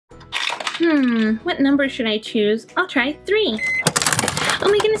What number should I choose? I'll try 3. Oh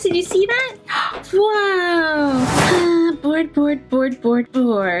my goodness, did you see that? Whoa!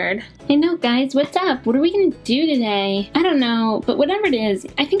 Bored. I know, guys, what's up? What are we gonna do today? I don't know, but whatever it is,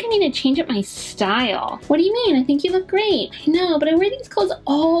 I think I need to change up my style. What do you mean? I think you look great. I know, but I wear these clothes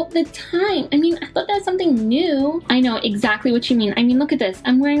all the time. I mean, I thought that was something new. I know exactly what you mean. I mean, look at this.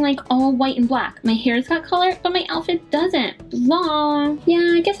 I'm wearing like all white and black. My hair's got color, but my outfit doesn't. Long.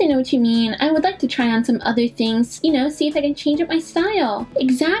 Yeah, I guess I know what you mean. I would like to try on some other things, you know, see if I can change up my style.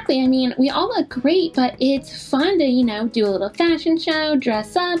 Exactly. I mean, we all look great, but it's fun to, you know, do a little fashion show,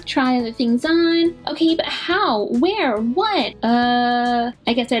 dress up, try other things on. Okay, but how? Where? What?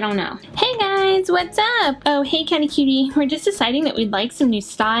 I guess I don't know. Hey guys, what's up? Oh, hey Catty Cutie. We're just deciding that we'd like some new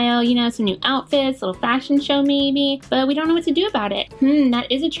style, you know, some new outfits, a little fashion show maybe, but we don't know what to do about it. That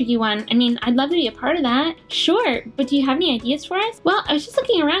is a tricky one. I mean, I'd love to be a part of that. Sure, but do you have any ideas for us? Well, I was just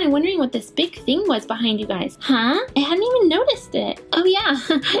looking around and wondering what this big thing was behind you guys. Huh? I hadn't even noticed it. Oh yeah,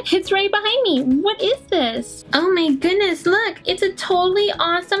 it's right behind me. What is this? Oh my goodness, look, it's a totally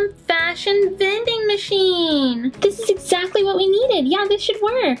awesome fashion vending machine. This is exactly what we needed. Yeah, this should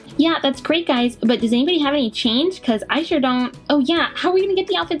work. Yeah, that's great, guys. But does anybody have any change? Because I sure don't. Oh yeah, how are we gonna get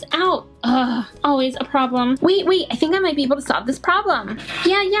the outfits out? Ugh, always a problem. Wait, I think I might be able to solve this problem.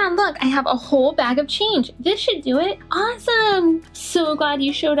 Yeah, look, I have a whole bag of change. This should do it. Awesome. So glad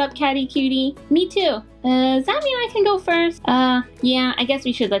you showed up, Catty Cutie. Me too. Does that mean I can go first? Yeah, I guess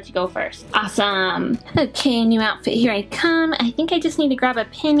we should let you go first. Awesome. Okay, new outfit, here I come. I think I just need to grab a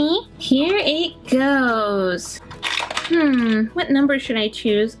penny. Here it goes. What number should I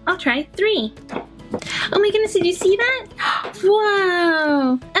choose? I'll try 3. Oh my goodness, did you see that?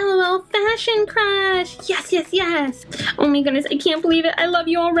 Whoa! LOL Fashion Crush! Yes! Oh my goodness, I can't believe it. I love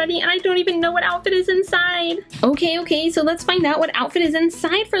you already, and I don't even know what outfit is inside. Okay, so let's find out what outfit is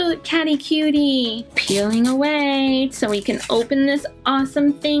inside for Catty Cutie. Peeling away so we can open this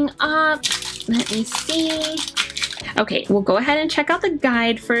awesome thing up. Let me see. Okay, we'll go ahead and check out the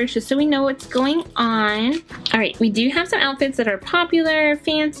guide first just so we know what's going on. Alright, we do have some outfits that are popular,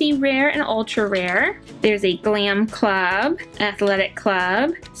 fancy, rare, and ultra rare. There's a glam club, athletic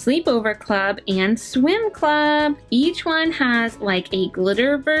club, sleepover club, and swim club. Each one has like a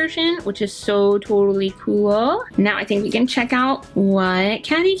glitter version, which is so totally cool. Now I think we can check out what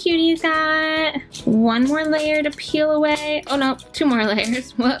Catty Cutie's got. One more layer to peel away. Oh no, 2 more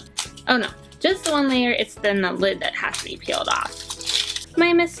layers. What? Oh no. Just the 1 layer, it's then the lid that has to be peeled off.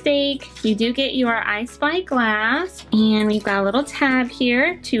 My mistake. You do get your I Spy glass, and we've got a little tab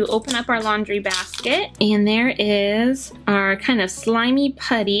here to open up our laundry basket, and there is our kind of slimy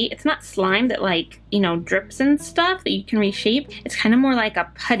putty. It's not slime that like, you know, drips and stuff that you can reshape. It's kind of more like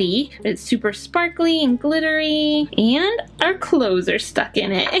a putty, but it's super sparkly and glittery, and our clothes are stuck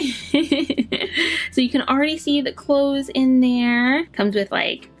in it. So you can already see the clothes in there. Comes with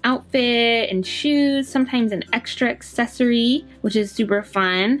like outfit and shoes, sometimes an extra accessory, which is super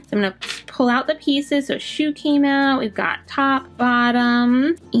fun. So I'm gonna pull out the pieces. So shoe came out, we've got top,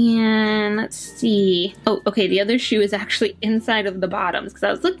 bottom, and let's see. Oh, okay, the other shoe is actually inside of the bottoms because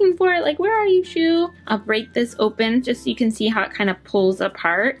I was looking for it, like, where are you, shoe? I'll break this open just so you can see how it kind of pulls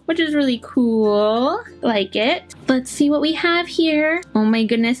apart, which is really cool. Like it. Let's see what we have here. Oh my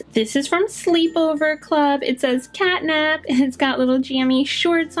goodness, this is from Sleepover Club. It says catnap, and it's got little jammy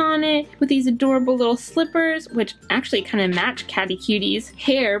shorts on it with these adorable little slippers, which actually kind of match Catty Cutie's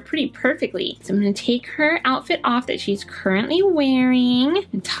hair pretty perfectly. So I'm going to take her outfit off that she's currently wearing,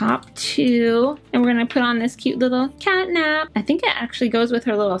 the top 2, and we're going to put on this cute little catnap. I think it actually goes with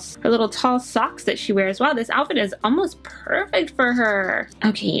her little tall socks that she wears. Wow, this outfit is almost perfect for her.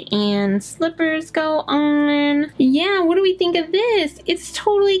 Okay, and slippers go on. Yeah, what do we think of this? It's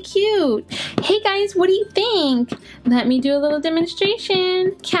totally cute. Hey guys, what do you think? Let me do a little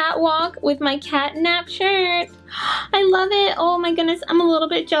demonstration. Catwalk with my catnap shirt. I love it. Oh my goodness, I'm a little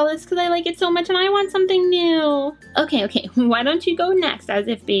bit jealous because I like it so much and I want something new. Okay, why don't you go next, as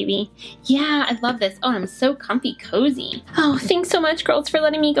if baby. Yeah, I love this. Oh, I'm so comfy cozy. Oh, thanks so much, girls, for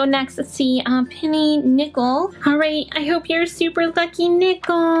letting me go next. Let's see, penny, nickel. All right, I hope you're super lucky,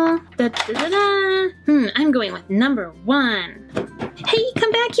 nickel. I'm going with number 1. Hey,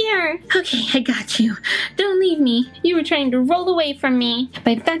 come back here. Okay, I got you. Don't leave me. You were trying to roll away from me.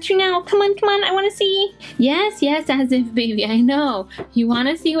 But I've got you now. Come on, I want to see. Yes, as if baby, I know. You want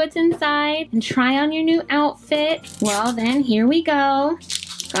to see what's inside and try on your new outfit? Well, then here we go.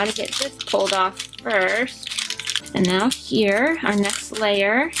 Gotta get this pulled off first. And now here, our next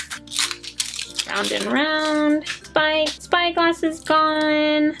layer. Round and round. Spyglass is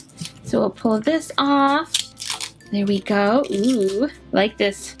gone. So we'll pull this off. There we go. Ooh, like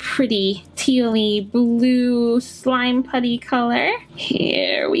this pretty tealy blue slime putty color.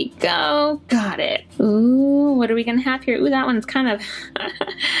 Here we go. Got it. Ooh, what are we gonna have here? Ooh, that one's kind of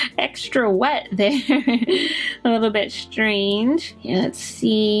extra wet there. A little bit strange. Yeah, let's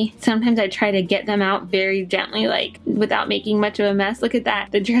see. Sometimes I try to get them out very gently, like without making much of a mess. Look at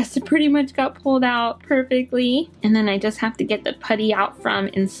that. The dress pretty much got pulled out perfectly. And then I just have to get the putty out from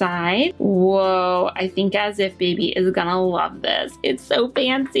inside. Whoa, I think As If Baby is gonna love this. It's so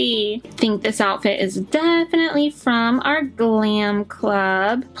fancy. I think this outfit is definitely from our glam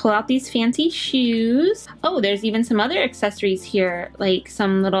club. Pull out these fancy shoes. Oh, there's even some other accessories here, like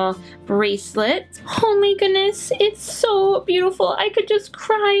some little bracelets. Oh my goodness, it's so beautiful. I could just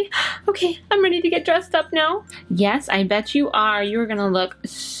cry. Okay, I'm ready to get dressed up now. Yes, I bet you are. You're gonna look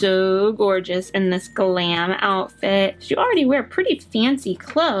so gorgeous in this glam outfit. You already wear pretty fancy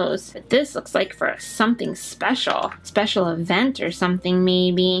clothes, but this looks like for something special. Special event or something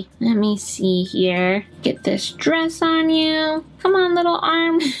maybe. Let me see here. Get this dress on you. Come on, little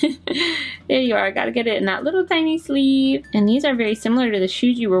arm. There you are. Gotta get it in that little tiny sleeve. And these are very similar to the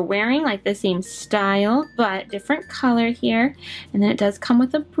shoes you were wearing, like the same style, but different color here. And then it does come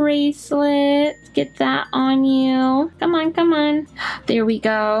with a bracelet. Get that on you. Come on, come on. There we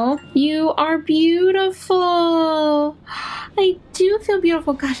go. You are beautiful. I do feel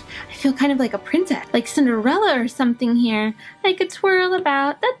beautiful. Gosh, I feel kind of like a princess, like Cinderella or something here. I could twirl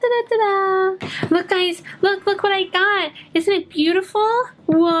about. Da, da, da, da, da. Look, guys. Look what I got. Isn't it beautiful?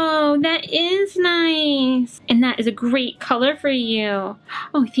 Whoa, that is nice. And that is a great color for you.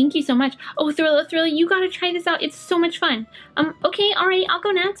 Oh, thank you so much. Oh, Thrilla, you gotta try this out. It's so much fun. Okay, all right, I'll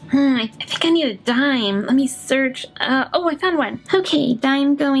go next. I think I need a dime. Let me search. Oh, I found one. Okay,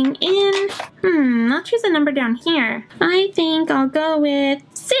 dime going in. I'll choose a number down here. I think I'll go with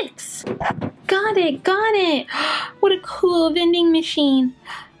 6. Got it. What a cool vending machine.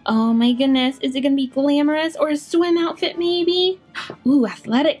 Oh my goodness, is it gonna be glamorous or a swim outfit maybe? Ooh,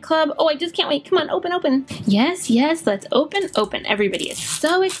 athletic club. Oh, I just can't wait. Come on, open. Yes, let's open. Everybody is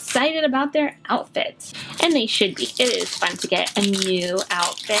so excited about their outfits. And they should be. It is fun to get a new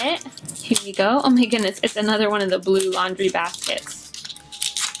outfit. Here we go. Oh my goodness, it's another one of the blue laundry baskets.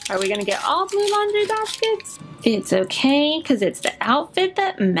 Are we gonna get all blue laundry baskets? It's okay, because it's the outfit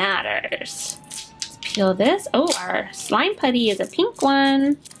that matters. Let's peel this. Oh, our slime putty is a pink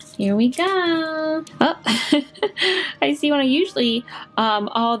one. Here we go. Oh, I see when I usually,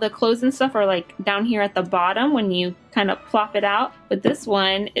 all the clothes and stuff are like down here at the bottom when you kind of plop it out. But this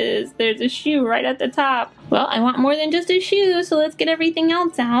one is, there's a shoe right at the top. Well, I want more than just a shoe, so let's get everything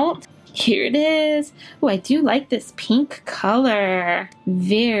else out. Here it is. Oh, I do like this pink color.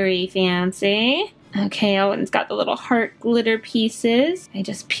 Very fancy. Okay, oh, and it's got the little heart glitter pieces. I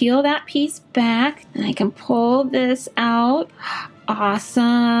just peel that piece back, and I can pull this out.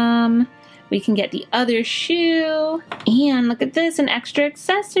 Awesome. We can get the other shoe. And look at this, an extra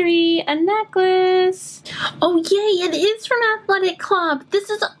accessory, a necklace. Oh, yay, it is from Athletic Club. This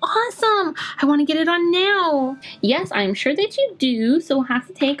is awesome. I want to get it on now. Yes, I'm sure that you do, so we'll have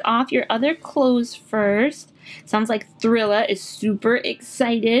to take off your other clothes first. Sounds like Thrilla is super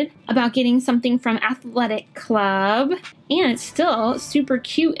excited about getting something from Athletic Club. And it's still super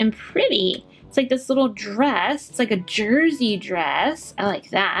cute and pretty. It's like this little dress. It's like a jersey dress. I like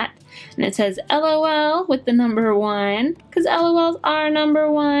that. And it says LOL with the number 1, because LOLs are number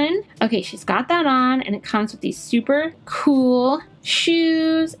 1. Okay, she's got that on, and it comes with these super cool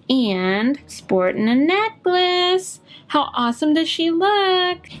shoes and sporting a necklace. How awesome does she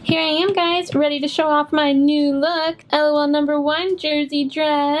look? Here I am, guys, ready to show off my new look. LOL number 1 jersey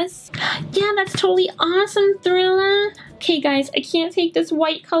dress. Yeah, that's totally awesome, Thrilla. Okay, guys, I can't take this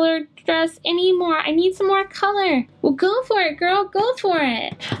white colored dress anymore. I need some more color. Well, go for it, girl. Go for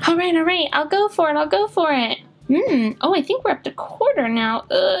it. All right. I'll go for it. Oh, I think we're up to quarter now.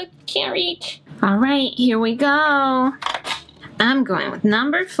 Can't reach. All right, here we go. I'm going with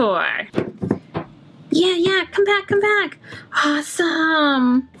number 4. Yeah, come back.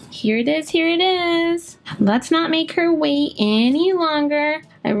 Awesome. Here it is. Let's not make her wait any longer.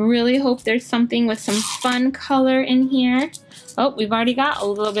 I really hope there's something with some fun color in here. Oh, we've already got a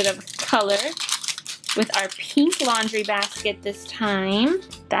little bit of color with our pink laundry basket this time.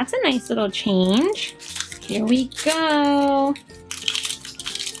 That's a nice little change. Here we go.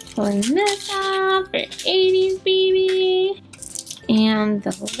 Pulling this off for 80s baby. And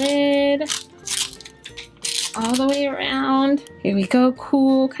the lid all the way around. Here we go.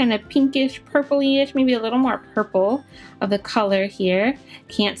 Cool, kind of pinkish, purpley-ish, maybe a little more purple of the color here.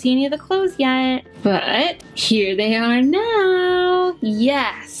 Can't see any of the clothes yet, but here they are now.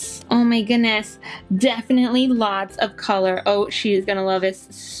 Yes. Oh my goodness. Definitely lots of color. Oh, she is gonna love this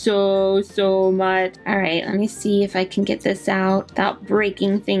so much. All right, let me see if I can get this out without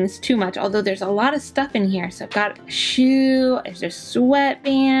breaking things too much. Although there's a lot of stuff in here. So I've got a shoe, there's a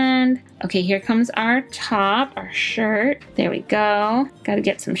sweatband. Okay, here comes our top, our shirt. There we go. Gotta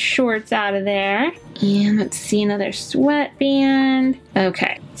get some shorts out of there. And let's see, another sweatband.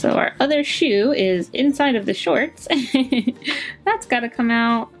 Okay, so our other shoe is inside of the shorts. That's gotta come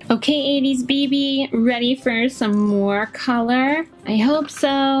out. Okay, 80s BB, ready for some more color? I hope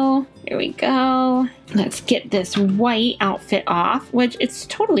so. Here we go. Let's get this white outfit off, which it's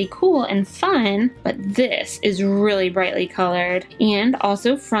totally cool and fun, but this is really brightly colored. And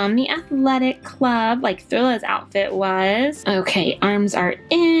also from the athletic club, like Thrilla's outfit was. Okay, arms are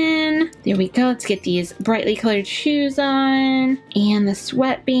in. There we go. Let's get these brightly colored shoes on. And the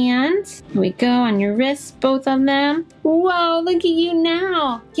sweatbands. Here we go, on your wrists, both of them. Whoa, look at you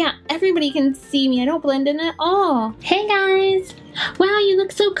now. Yeah, everybody can see me. I don't blend in at all. Hey guys. Wow, you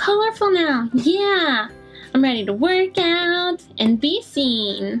look so colorful now. Yeah, I'm ready to work out and be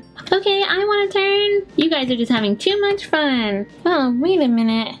seen. Okay, I want to turn. You guys are just having too much fun. Oh, wait a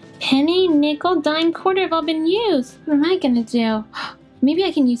minute. Penny, nickel, dime, quarter have all been used. What am I gonna do? Maybe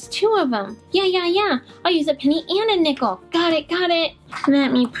I can use 2 of them. Yeah. I'll use a penny and a nickel. Got it.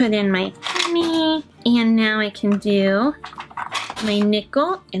 Let me put in my penny. And now I can do my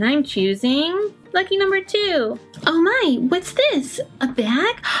nickel. And I'm choosing lucky number 2. Oh my, what's this? A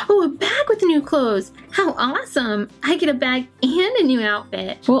bag? Oh, a bag with new clothes. How awesome. I get a bag and a new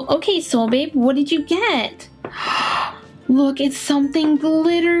outfit. Well, okay, Soul Babe, what did you get? Look, it's something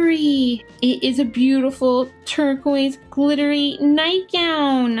glittery. It is a beautiful turquoise glittery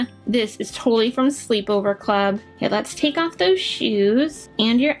nightgown. This is totally from Sleepover Club. Here, let's take off those shoes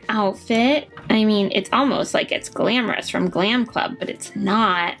and your outfit. I mean, it's almost like it's glamorous from Glam Club, but it's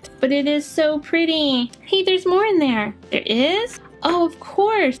not. But it is so pretty. Hey, there's more in there. There is? Oh, of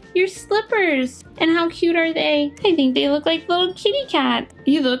course, your slippers. And how cute are they? I think they look like little kitty cats.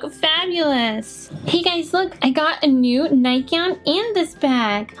 You look fabulous. Hey guys, look, I got a new nightgown and this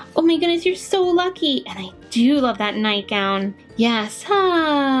bag. Oh my goodness, you're so lucky. And I do love that nightgown. Yes,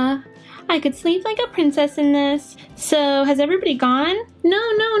 I could sleep like a princess in this. So, has everybody gone? No,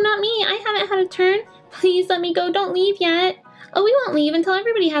 not me. I haven't had a turn. Please let me go. Don't leave yet. Oh, we won't leave until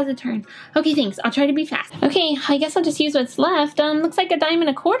everybody has a turn. Okay, thanks. I'll try to be fast. Okay, I guess I'll just use what's left. Looks like a dime and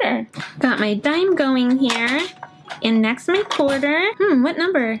a quarter. Got my dime going here. And next my quarter. What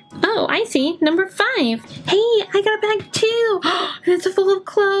number? Oh, I see. Number 5. Hey, I got a bag too. It's full of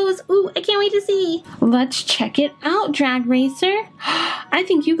clothes. Ooh, I can't wait to see. Let's check it out, Drag Racer. I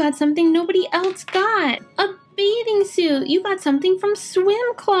think you got something nobody else got. A bathing suit. You got something from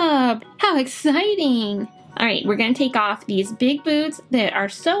Swim Club. How exciting. All right, we're gonna take off these big boots that are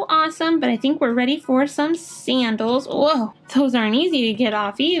so awesome, but I think we're ready for some sandals. Whoa, those aren't easy to get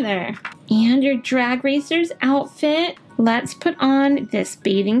off either. And your Drag Racer's outfit. Let's put on this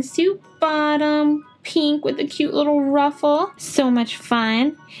bathing suit bottom, pink with a cute little ruffle. So much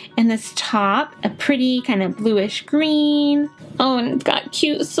fun. And this top, a pretty kind of bluish green. Oh, and it's got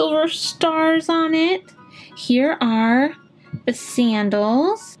cute silver stars on it. Here are the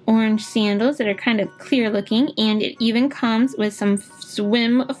sandals, orange sandals that are kind of clear looking, and it even comes with some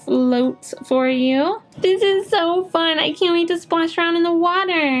swim floats for you. This is so fun. I can't wait to splash around in the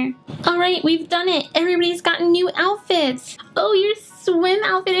water. All right, we've done it. Everybody's gotten new outfits. Oh, your swim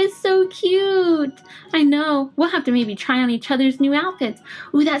outfit is so cute. I know. We'll have to maybe try on each other's new outfits.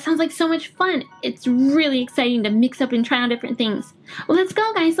 Ooh, that sounds like so much fun. It's really exciting to mix up and try on different things. Well, let's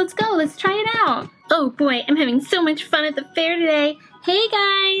go, guys. Let's go. Let's try it out. Oh, boy. I'm having so much fun at the fair today. Hey,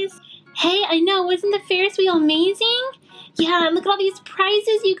 guys. Hey, I know. Wasn't the Ferris wheel amazing? Yeah, look at all these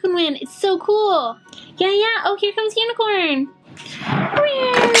prizes you can win. It's so cool. Yeah. Oh, here comes Unicorn.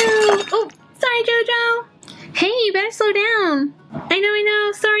 Whee! Oh, sorry, Jojo. Hey, you better slow down. I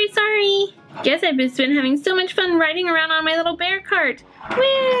know. Sorry. Guess I've just been having so much fun riding around on my little bear cart.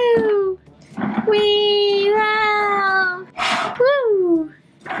 Woo! Wee! Wow! Woo!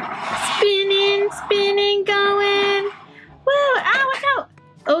 Spinning, going. Woo! Ow, watch out!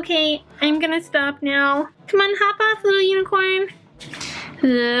 Okay, I'm gonna stop now. Come on, hop off, little unicorn.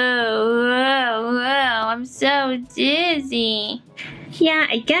 Whoa, I'm so dizzy. Yeah,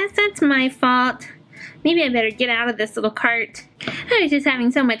 I guess that's my fault. Maybe I better get out of this little cart. I was just having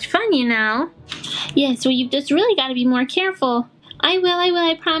so much fun, you know. Yes, well, you've just really got to be more careful. I will,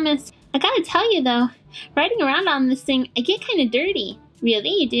 I promise. I gotta tell you, though, riding around on this thing, I get kind of dirty. Really,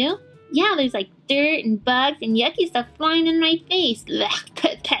 you do? Yeah, there's like dirt and bugs and yucky stuff flying in my face. Ew,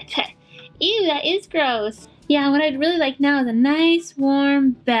 that is gross. Yeah, what I'd really like now is a nice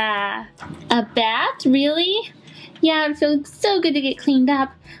warm bath. A bath? Really? Yeah, it would feel so good to get cleaned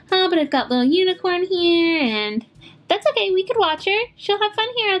up. Oh, but I've got little unicorn here, and that's okay, we could watch her. She'll have fun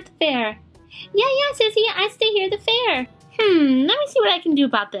here at the fair. Yeah, Sissy, I stay here at the fair. Let me see what I can do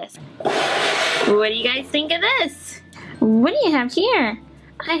about this. What do you guys think of this? What do you have here?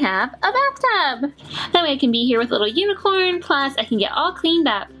 I have a bathtub. That way I can be here with little unicorn, plus I can get all cleaned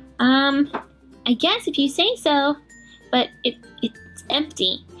up. I guess if you say so, but it's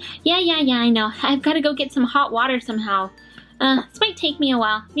empty. Yeah, I know. I've got to go get some hot water somehow. This might take me a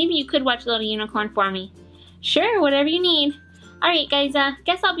while. Maybe you could watch Little Unicorn for me. Sure, whatever you need. Alright guys,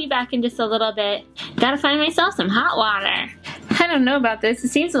 guess I'll be back in just a little bit. Gotta find myself some hot water. I don't know about this, it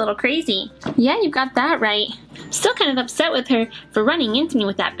seems a little crazy. Yeah, you got that right. I'm still kind of upset with her for running into me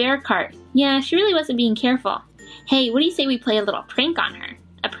with that bear cart. Yeah, she really wasn't being careful. Hey, what do you say we play a little prank on her?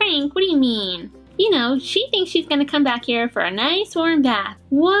 A prank? What do you mean? You know, she thinks she's gonna come back here for a nice warm bath.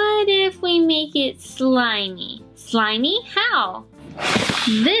 What if we make it slimy? Slimy? How?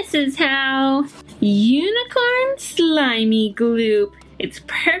 This is how. Unicorn Slimy Gloop. It's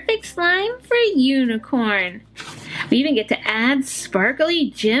perfect slime for a unicorn. We even get to add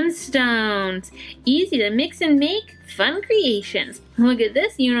sparkly gemstones. Easy to mix and make, fun creations. Look at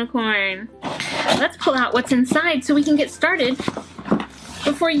this unicorn. Let's pull out what's inside so we can get started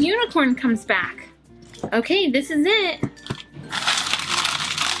before Unicorn comes back. Okay, this is it.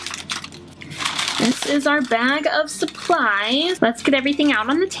 This is our bag of supplies. Let's get everything out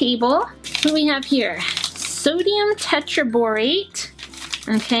on the table. What do we have here? Sodium tetraborate.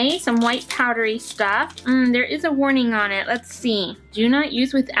 Okay, some white powdery stuff. There is a warning on it. Let's see. Do not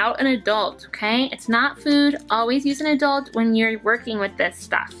use without an adult, okay? It's not food. Always use an adult when you're working with this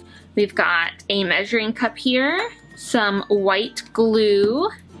stuff. We've got a measuring cup here, some white glue,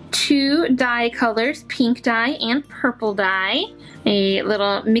 2 dye colors, pink dye and purple dye, a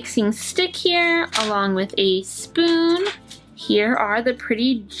little mixing stick here, along with a spoon. Here are the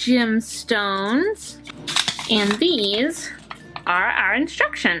pretty gemstones, and these are our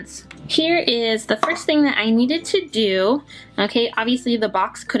instructions. Here is the first thing that I needed to do. Okay, obviously the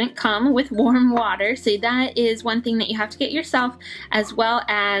box couldn't come with warm water, so that is one thing that you have to get yourself, as well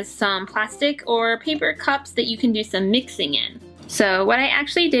as some plastic or paper cups that you can do some mixing in. So what I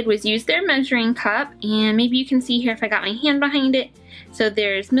actually did was use their measuring cup, and maybe you can see here if I got my hand behind it. So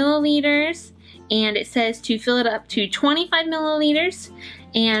there's milliliters, and it says to fill it up to 25 milliliters.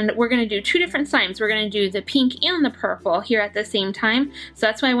 And we're going to do 2 different slimes. We're going to do the pink and the purple here at the same time. So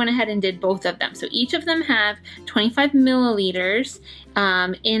that's why I went ahead and did both of them. So each of them have 25 milliliters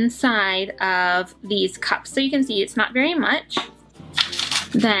inside of these cups. So you can see it's not very much.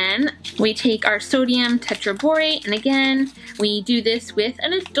 Then we take our sodium tetraborate, and again, we do this with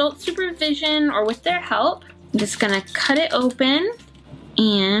an adult supervision or with their help. I'm just gonna cut it open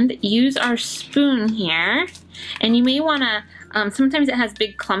and use our spoon here. And you may wanna, sometimes it has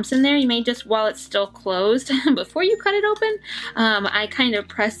big clumps in there. You may just, while it's still closed, before you cut it open, I kind of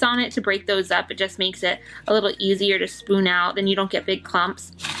press on it to break those up. It just makes it a little easier to spoon out, then you don't get big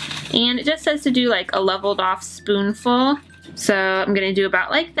clumps. And it just says to do like a leveled off spoonful. So I'm gonna do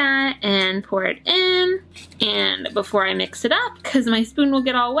about like that and pour it in. And before I mix it up, because my spoon will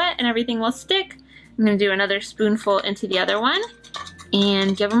get all wet and everything will stick, I'm gonna do another spoonful into the other one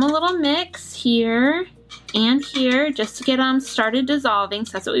and give them a little mix here and here just to get them started dissolving.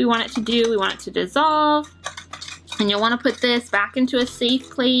 So that's what we want it to do. We want it to dissolve. And you'll want to put this back into a safe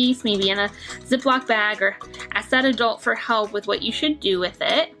place, maybe in a Ziploc bag, or ask that adult for help with what you should do with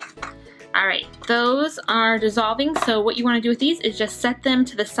it. Alright, those are dissolving, so what you want to do with these is just set them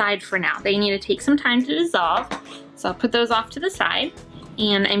to the side for now. They need to take some time to dissolve, so I'll put those off to the side.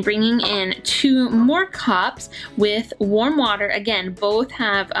 And I'm bringing in 2 more cups with warm water. Again, both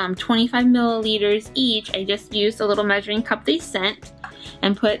have 25 milliliters each. I just used a little measuring cup they sent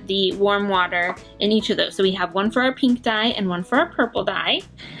and put the warm water in each of those. So we have one for our pink dye and one for our purple dye.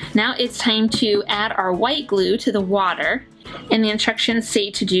 Now it's time to add our white glue to the water. And the instructions say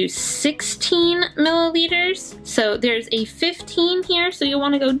to do 16 milliliters. So there's a 15 here, so you'll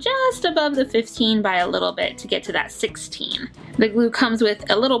want to go just above the 15 by a little bit to get to that 16. The glue comes with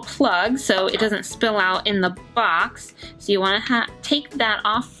a little plug so it doesn't spill out in the box. So you want to take that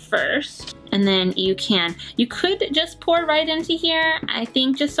off first. And then you could just pour right into here. I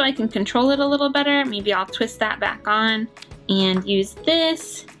think just so I can control it a little better, maybe I'll twist that back on and use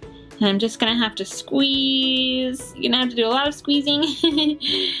this. And I'm just gonna have to squeeze. You're gonna have to do a lot of squeezing.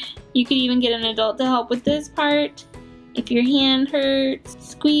 You could even get an adult to help with this part. If your hand hurts,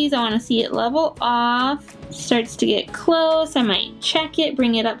 squeeze. I wanna see it level off. Starts to get close. I might check it,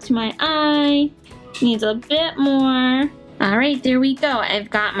 bring it up to my eye. Needs a bit more. All right, there we go. I've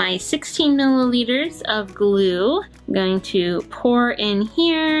got my 16 milliliters of glue. I'm going to pour in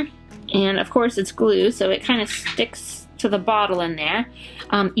here. And of course it's glue, so it kind of sticks to the bottle in there.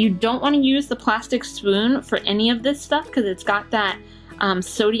 You don't want to use the plastic spoon for any of this stuff because it's got that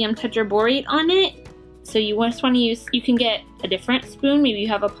sodium tetraborate on it. So you just want to use, you can get a different spoon. Maybe you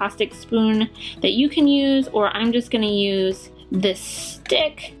have a plastic spoon that you can use, or I'm just going to use this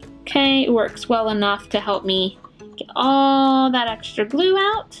stick. Okay, it works well enough to help me get all that extra glue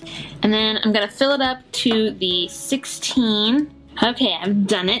out. And then I'm going to fill it up to the 16. Okay, I've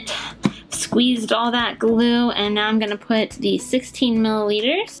done it. Squeezed all that glue, and now I'm gonna put the 16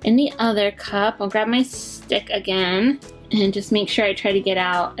 milliliters in the other cup. I'll grab my stick again and just make sure I try to get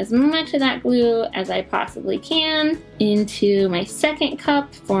out as much of that glue as I possibly can into my second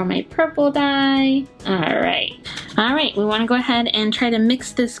cup for my purple dye. Alright, we want to go ahead and try to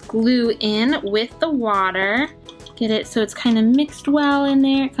mix this glue in with the water. Get it so it's kind of mixed well in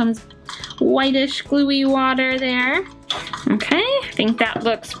there. It comes whitish gluey water there. Okay, I think that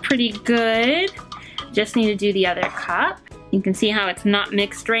looks pretty good. Just need to do the other cup. You can see how it's not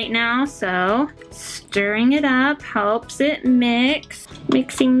mixed right now, so stirring it up helps it mix.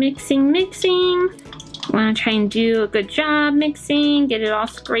 Mixing, mixing, mixing. Want to try and do a good job mixing, get it all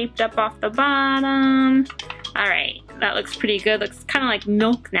scraped up off the bottom. Alright, that looks pretty good. Looks kind of like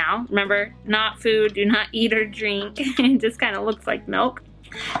milk now. Remember, not food, do not eat or drink. It just kind of looks like milk.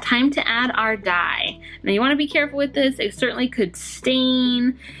 Time to add our dye. Now you want to be careful with this. It certainly could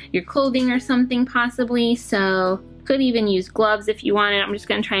stain your clothing or something possibly, so could even use gloves if you wanted. I'm just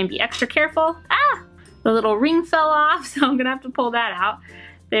going to try and be extra careful. Ah! The little ring fell off, so I'm going to have to pull that out.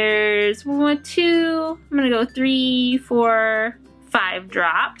 There's 1, 2, I'm going to go 3, 4, 5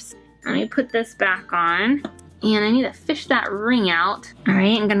 drops. Let me put this back on. And I need to fish that ring out.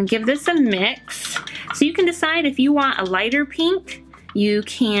 Alright, I'm going to give this a mix. So you can decide if you want a lighter pink. You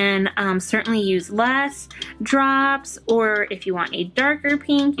can certainly use less drops, or if you want a darker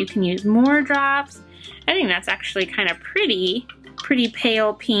pink, you can use more drops. I think that's actually kind of pretty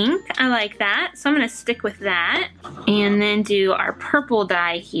pale pink. I like that, so I'm gonna stick with that. And then do our purple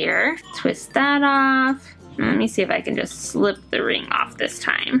dye here. Twist that off. Let me see if I can just slip the ring off this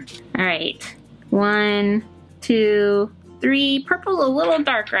time. All right, 1, 2, 3. Purple a little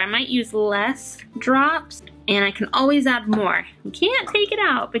darker. I might use less drops. And I can always add more. You can't take it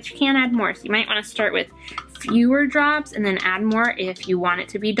out, but you can add more. So you might want to start with fewer drops and then add more if you want it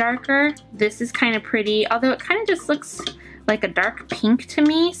to be darker. This is kind of pretty, although it kind of just looks like a dark pink to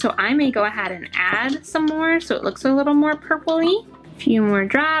me. So I may go ahead and add some more so it looks a little more purpley. A few more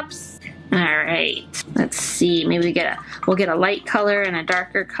drops. All right, let's see. Maybe we'll get a light color and a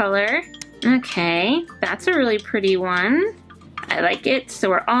darker color. Okay, that's a really pretty one. I like it. So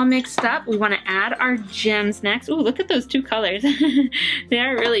we're all mixed up. We want to add our gems next. Ooh, look at those 2 colors. They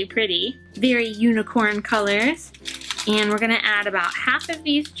are really pretty. Very unicorn colors. And we're going to add about half of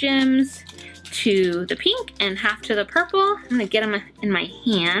these gems to the pink and half to the purple. I'm going to get them in my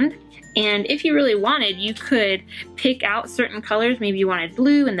hand. And if you really wanted, you could pick out certain colors. Maybe you wanted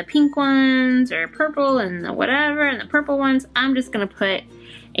blue in the pink ones, or purple and the whatever in the purple ones. I'm just going to put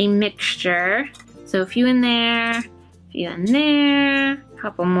a mixture. So a few in there. Few in there, a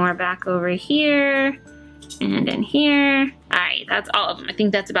couple more back over here, and in here. Alright, that's all of them. I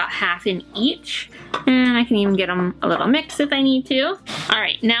think that's about half in each. And I can even get them a little mix if I need to.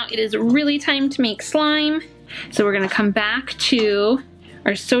 Alright, now it is really time to make slime. So we're going to come back to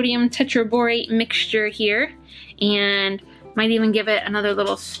our sodium tetraborate mixture here. And might even give it another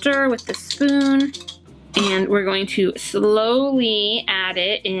little stir with the spoon. And we're going to slowly add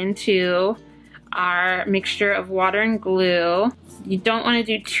it into our mixture of water and glue. You don't want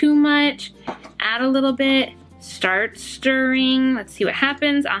to do too much. Add a little bit. Start stirring. Let's see what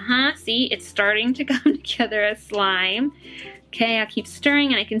happens. See, it's starting to come together as slime. Okay, I'll keep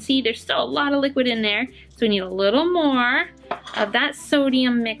stirring, and I can see there's still a lot of liquid in there. So we need a little more of that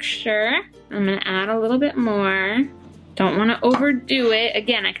sodium mixture. I'm going to add a little bit more. Don't want to overdo it.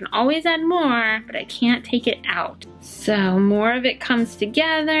 Again, I can always add more, but I can't take it out. So more of it comes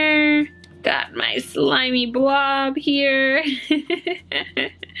together. Got my slimy blob here.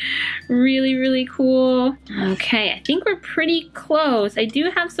 Really, really cool. Okay, I think we're pretty close. I do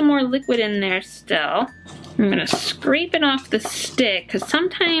have some more liquid in there still. I'm gonna scrape it off the stick because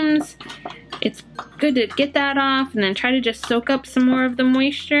sometimes it's good to get that off and then try to just soak up some more of the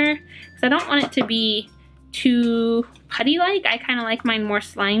moisture because I don't want it to be too putty-like. I kind of like mine more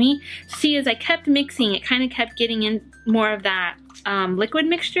slimy. See, as I kept mixing, it kind of kept getting in more of that liquid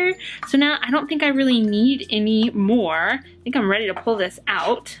mixture. So now I don't think I really need any more. I think I'm ready to pull this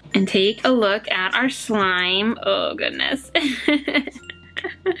out and take a look at our slime. Oh goodness.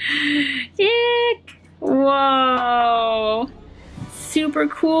 Yuck. Whoa. Super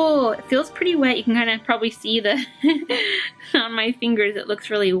cool. It feels pretty wet. You can kind of probably see the on my fingers it looks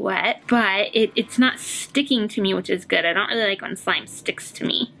really wet, but it's not sticking to me, which is good. I don't really like when slime sticks to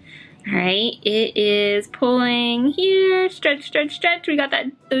me. Alright, it is pulling here. Stretch, stretch, stretch. We got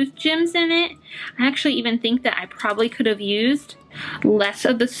those gems in it. I actually even think that I probably could have used less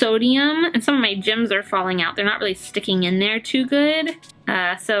of the sodium, and some of my gems are falling out. They're not really sticking in there too good.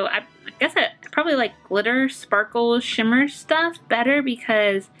 So I guess I probably like glitter, sparkle, shimmer stuff better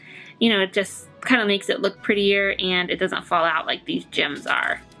because, you know, it just kind of makes it look prettier and it doesn't fall out like these gems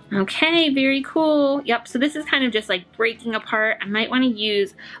are. Okay, very cool. Yep, so this is kind of just like breaking apart. I might want to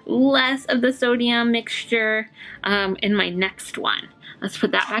use less of the sodium mixture in my next one. Let's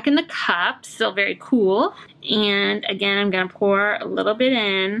put that back in the cup. Still very cool. And again, I'm gonna pour a little bit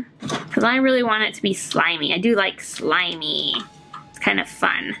in because I really want it to be slimy. I do like slimy. It's kind of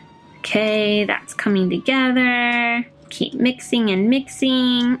fun. Okay, that's coming together. Keep mixing and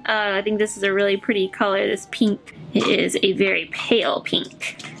mixing. I think this is a really pretty color, this pink. It is a very pale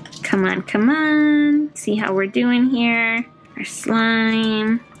pink. Come on, come on. See how we're doing here. Our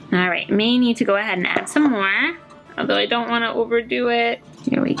slime. All right, may need to go ahead and add some more, although I don't want to overdo it.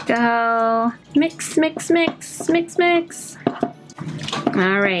 Here we go. Mix, mix, mix, mix, mix.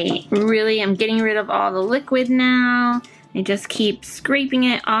 All right, really, I'm getting rid of all the liquid now. I just keep scraping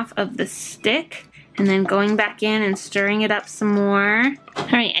it off of the stick and then going back in and stirring it up some more. All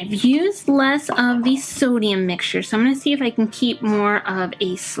right, I've used less of the sodium mixture, so I'm gonna see if I can keep more of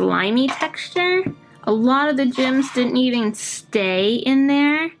a slimy texture. A lot of the gems didn't even stay in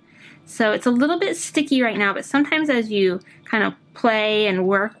there, so it's a little bit sticky right now, but sometimes as you kind of play and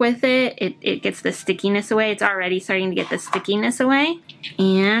work with it, it gets the stickiness away. It's already starting to get the stickiness away.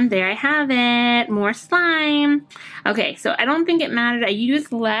 And there I have it, more slime. Okay, so I don't think it mattered. I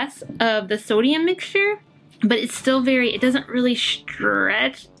used less of the sodium mixture, but it's still it doesn't really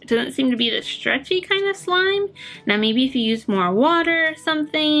stretch. It doesn't seem to be the stretchy kind of slime. Now maybe if you use more water or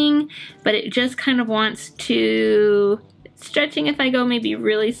something, but it just kind of wants to, stretching if I go maybe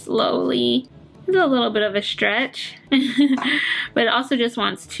really slowly. It's a little bit of a stretch, but it also just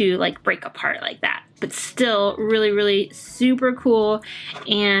wants to like break apart like that. But still really, really super cool.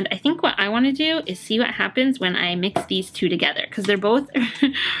 And I think what I want to do is see what happens when I mix these two together, because they're both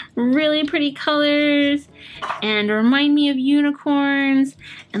really pretty colors and remind me of unicorns.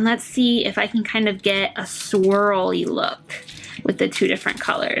 And let's see if I can kind of get a swirly look with the two different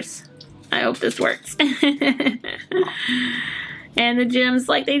colors. I hope this works. And the gems,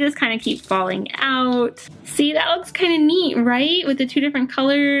 like, they just kind of keep falling out. See, that looks kind of neat, right? With the two different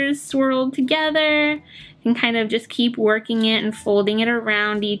colors swirled together. You can kind of just keep working it and folding it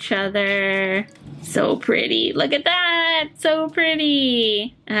around each other. So pretty. Look at that. So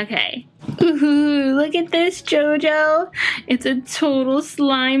pretty. Okay. Ooh, look at this, JoJo. It's a total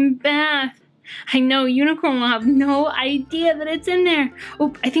slime bath. I know Unicorn will have no idea that it's in there.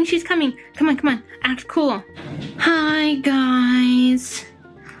 Oh, I think she's coming. Come on, come on. Act cool. Hi, guys.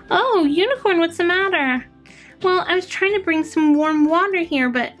 Oh, Unicorn, what's the matter? Well, I was trying to bring some warm water here,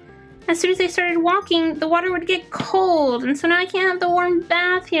 but as soon as I started walking, the water would get cold, and so now I can't have the warm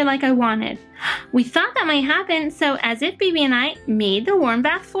bath here like I wanted. We thought that might happen, so as if Baby and I made the warm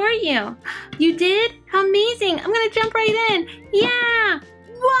bath for you. You did? How amazing. I'm gonna jump right in. Yeah!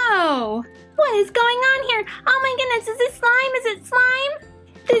 Whoa! What is going on here? Oh my goodness, is this slime? Is it slime?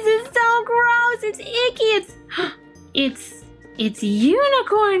 This is so gross. It's icky. It's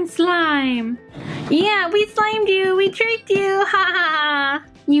unicorn slime. Yeah, we slimed you. We tricked you. Ha ha.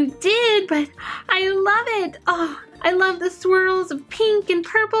 You did, but I love it. Oh, I love the swirls of pink and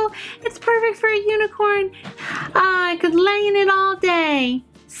purple. It's perfect for a unicorn. I could lay in it all day.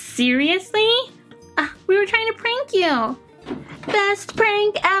 Seriously? We were trying to prank you. Best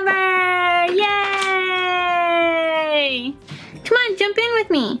prank ever! Yay! Come on, jump in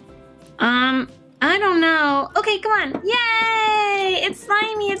with me. I don't know. Okay, come on. Yay! It's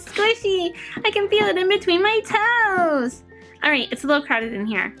slimy, it's squishy. I can feel it in between my toes. All right, it's a little crowded in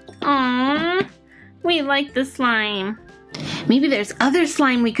here. Aww, we like the slime. Maybe there's other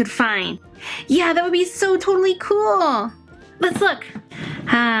slime we could find. Yeah, that would be so totally cool. Let's look.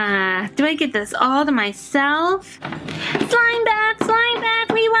 Do I get this all to myself? Slime bath,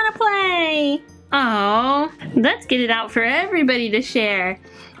 we wanna play. Oh, let's get it out for everybody to share.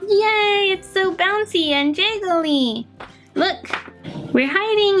 Yay, it's so bouncy and jiggly. Look, we're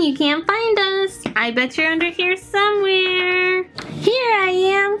hiding. You can't find us. I bet you're under here somewhere. Here I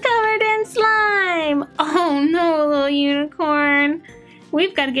am, covered in slime. Oh no, little unicorn.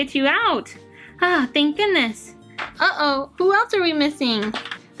 We've got to get you out. Ah, thank goodness. Uh-oh, who else are we missing?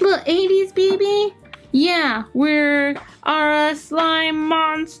 Little 80s baby? Yeah, we're a slime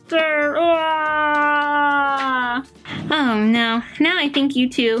monster. Ah! Oh no, now I think you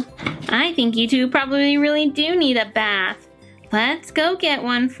two probably really do need a bath. Let's go get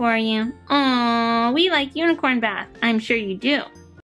one for you. Oh, we like unicorn bath. I'm sure you do.